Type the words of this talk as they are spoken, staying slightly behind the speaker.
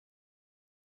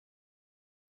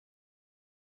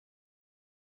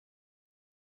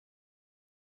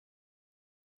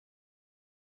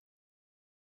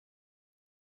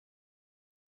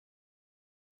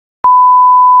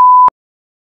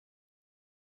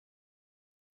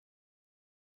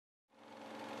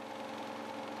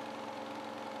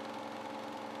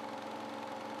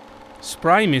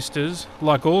Spray misters,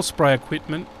 like all spray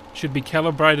equipment, should be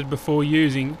calibrated before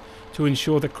using to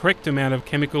ensure the correct amount of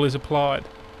chemical is applied.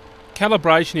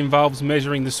 Calibration involves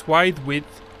measuring the swathe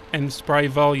width and spray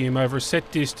volume over a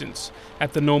set distance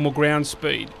at the normal ground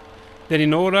speed. Then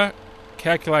in order,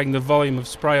 calculating the volume of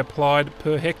spray applied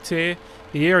per hectare,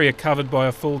 the area covered by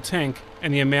a full tank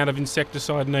and the amount of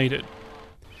insecticide needed.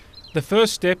 The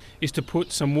first step is to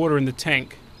put some water in the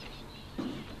tank.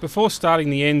 Before starting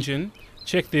the engine,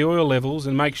 check the oil levels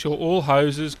and make sure all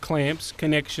hoses, clamps,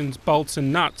 connections, bolts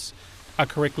and nuts are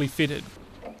correctly fitted.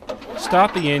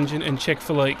 Start the engine and check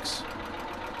for leaks.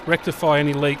 Rectify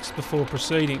any leaks before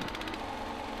proceeding.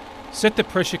 Set the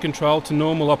pressure control to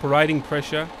normal operating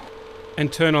pressure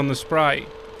and turn on the spray.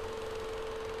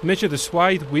 Measure the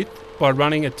swathe width by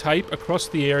running a tape across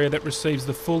the area that receives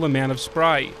the full amount of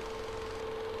spray.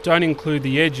 Don't include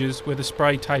the edges where the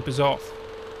spray tapers off.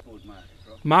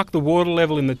 Mark the water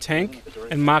level in the tank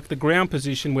and mark the ground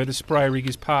position where the spray rig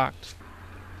is parked.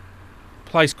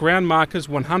 Place ground markers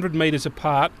 100 metres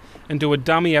apart and do a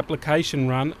dummy application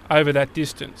run over that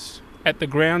distance at the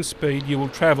ground speed you will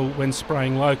travel when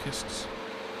spraying locusts.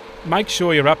 Make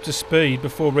sure you're up to speed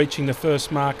before reaching the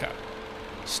first marker.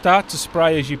 Start to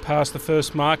spray as you pass the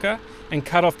first marker and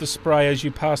cut off the spray as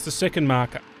you pass the second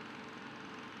marker.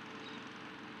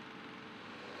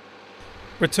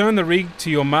 Return the rig to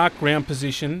your marked ground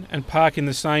position and park in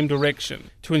the same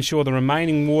direction to ensure the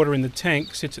remaining water in the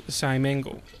tank sits at the same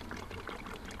angle.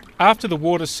 After the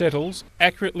water settles,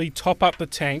 accurately top up the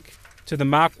tank to the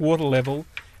marked water level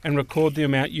and record the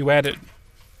amount you added.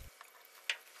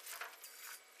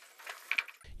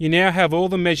 You now have all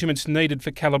the measurements needed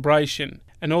for calibration,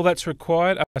 and all that's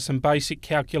required are some basic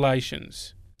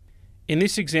calculations. In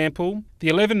this example, the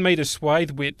 11 metre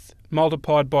swathe width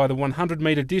multiplied by the 100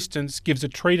 metre distance gives a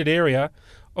treated area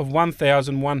of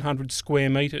 1,100 square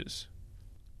metres.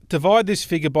 Divide this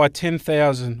figure by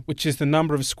 10,000, which is the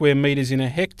number of square metres in a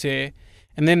hectare,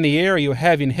 and then the area you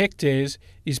have in hectares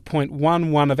is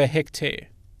 0.11 of a hectare.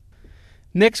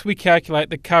 Next, we calculate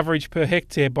the coverage per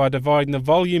hectare by dividing the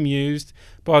volume used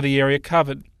by the area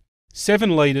covered. 7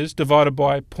 litres divided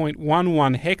by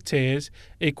 0.11 hectares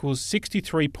equals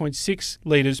 63.6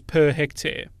 litres per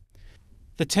hectare.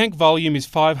 The tank volume is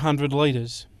 500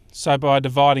 litres, so by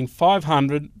dividing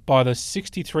 500 by the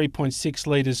 63.6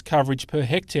 litres coverage per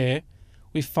hectare,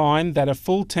 we find that a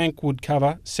full tank would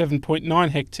cover 7.9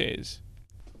 hectares.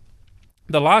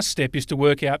 The last step is to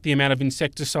work out the amount of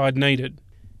insecticide needed.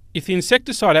 If the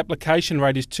insecticide application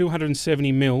rate is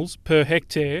 270 mL per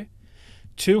hectare,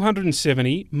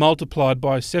 270 multiplied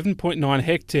by 7.9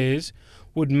 hectares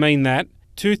would mean that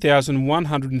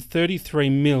 2,133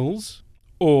 mL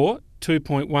or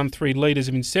 2.13 litres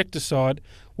of insecticide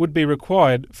would be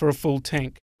required for a full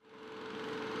tank.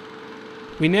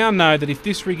 We now know that if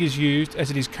this rig is used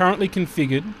as it is currently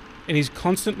configured and is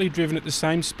constantly driven at the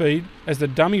same speed as the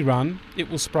dummy run, it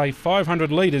will spray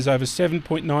 500 litres over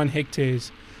 7.9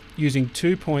 hectares using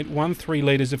 2.13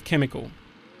 litres of chemical.